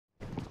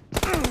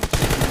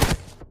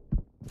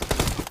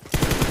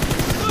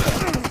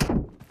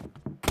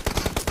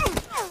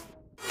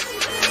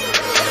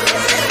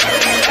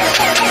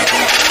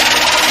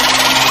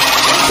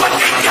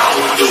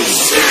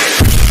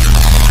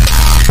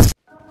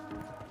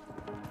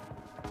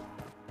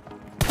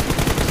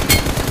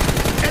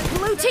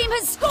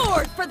has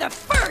scored for the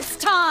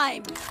first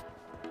time!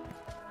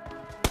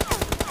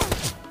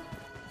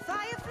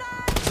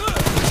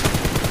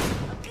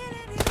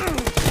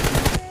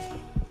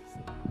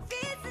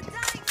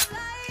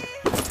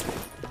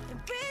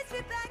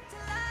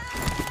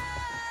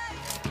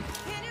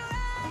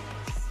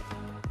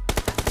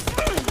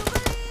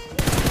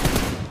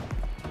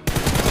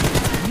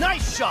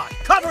 Nice shot!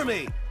 Cover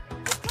me!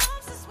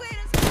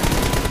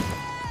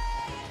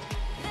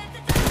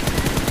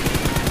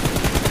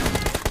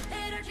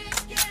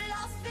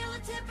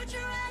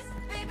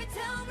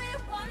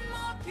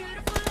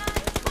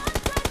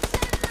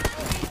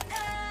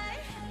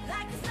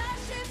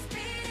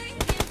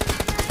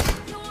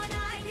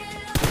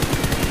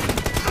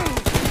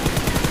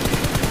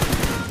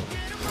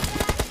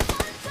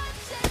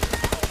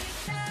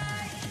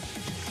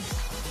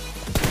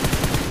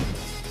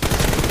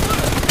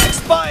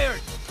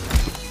 Expired!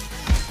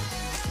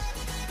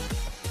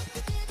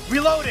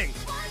 Reloading!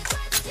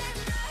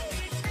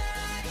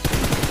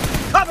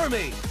 Cover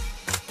me!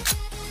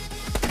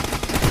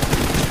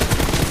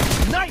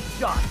 Nice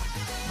shot!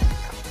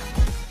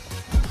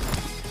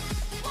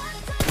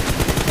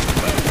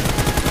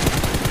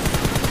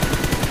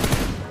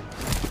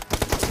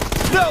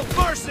 No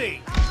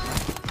mercy!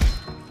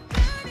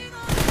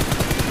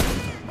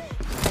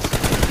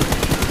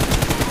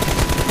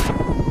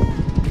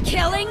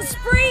 Killing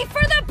spree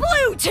for the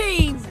blue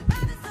team!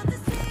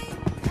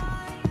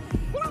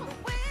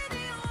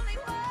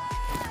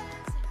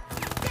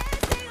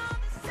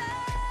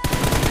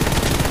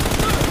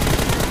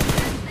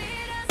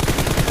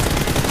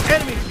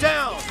 Enemy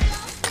down!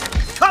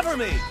 Cover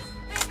me!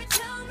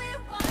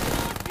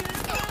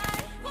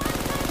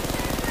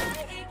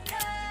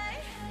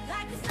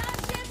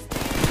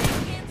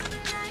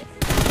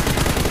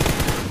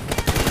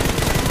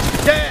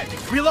 Dead!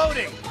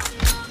 Reloading!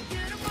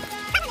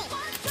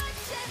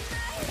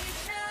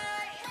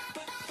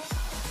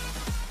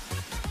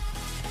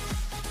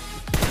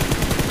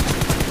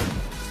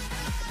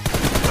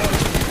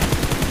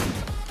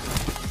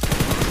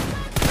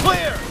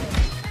 Clear!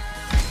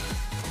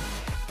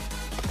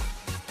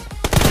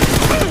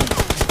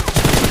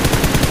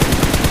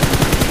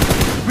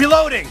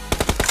 Reloading!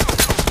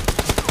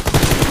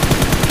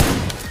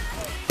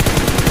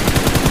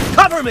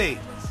 Cover me!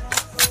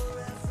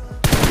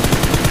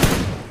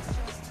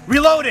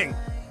 Reloading!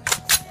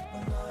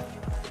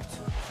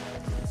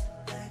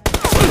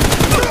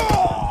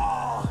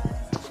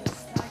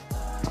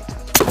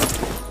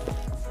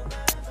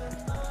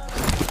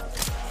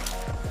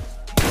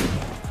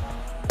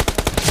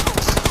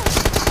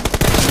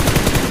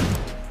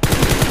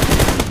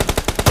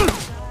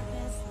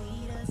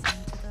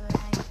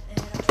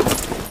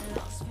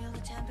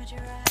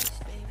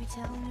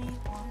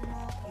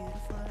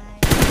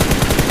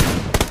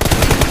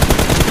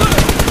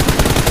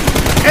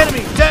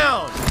 Enemy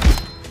down!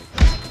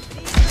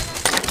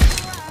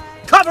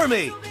 Cover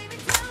me!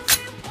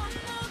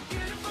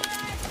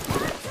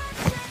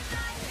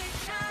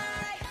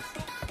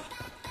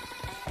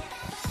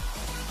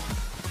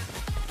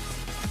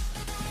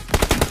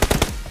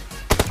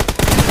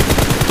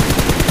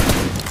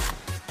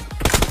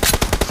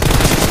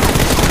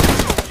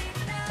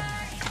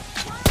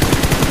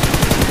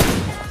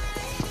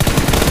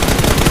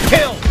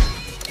 Kill!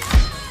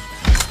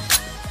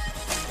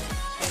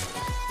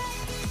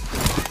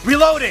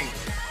 Reloading!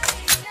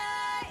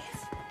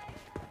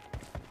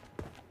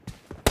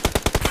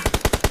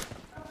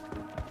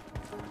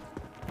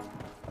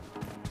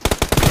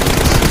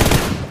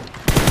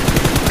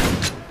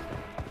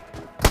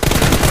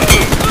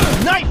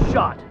 Nice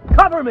shot!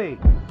 Cover me!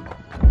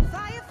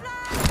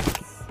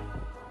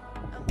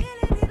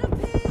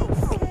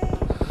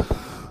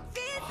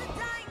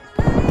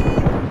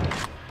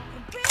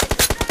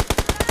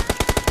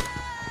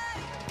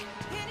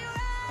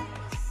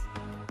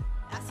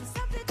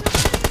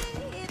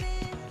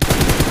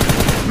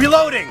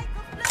 Reloading!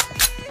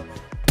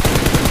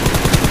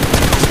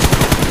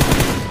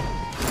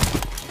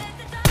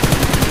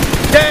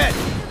 Dead!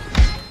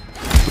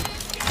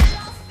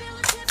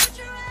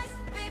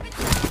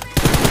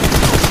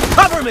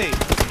 Cover me!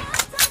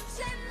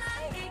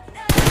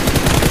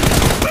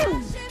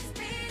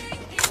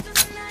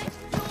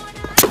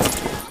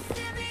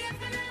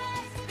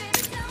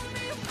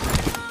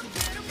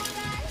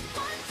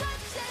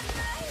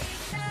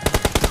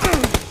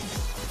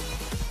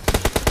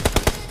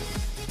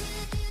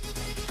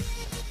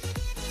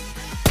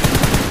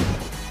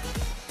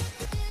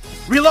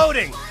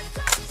 Reloading!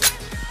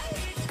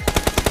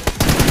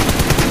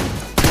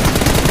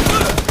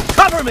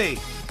 Cover me!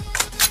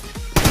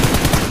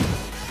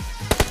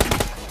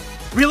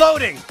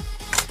 Reloading!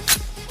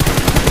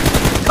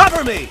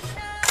 Cover me!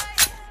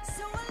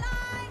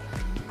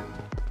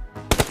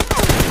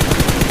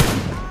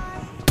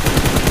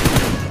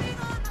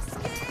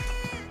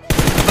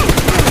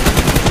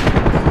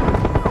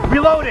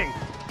 Reloading!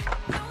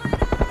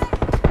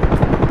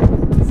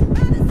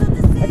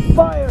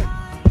 Expired!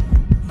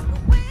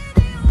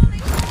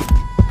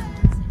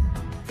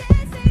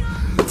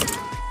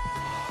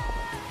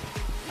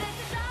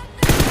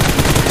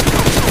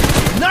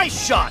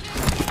 shot!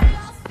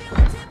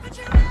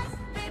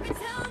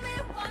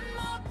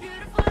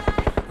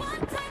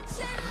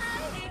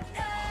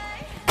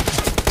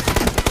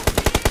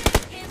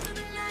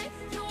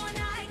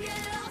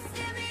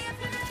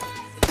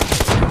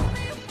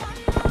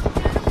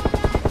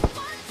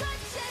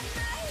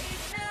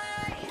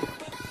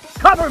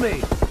 Cover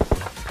me!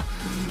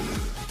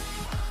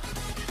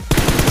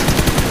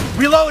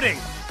 Reloading!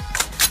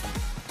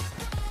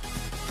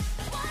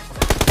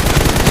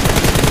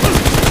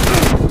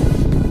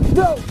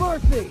 No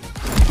mercy!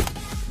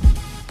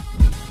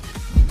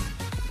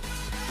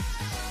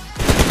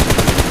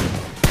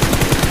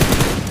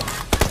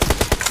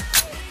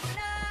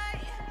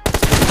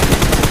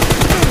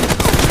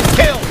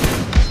 Kill!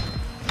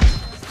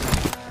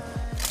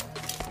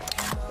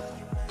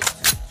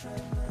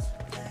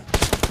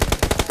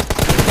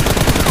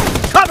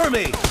 Cover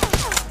me!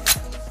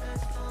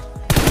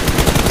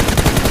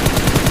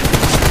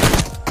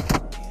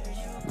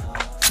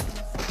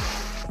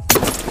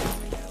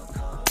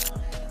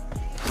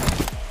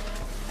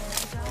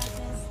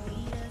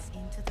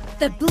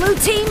 The blue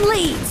team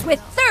leads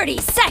with 30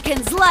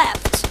 seconds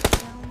left.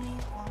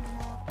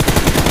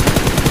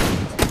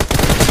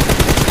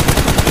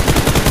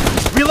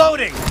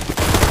 Reloading!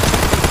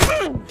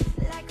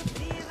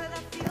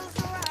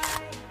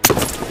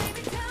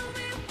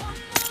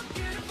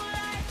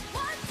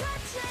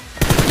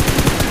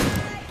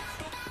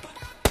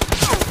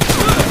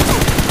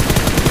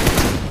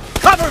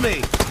 Cover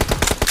me!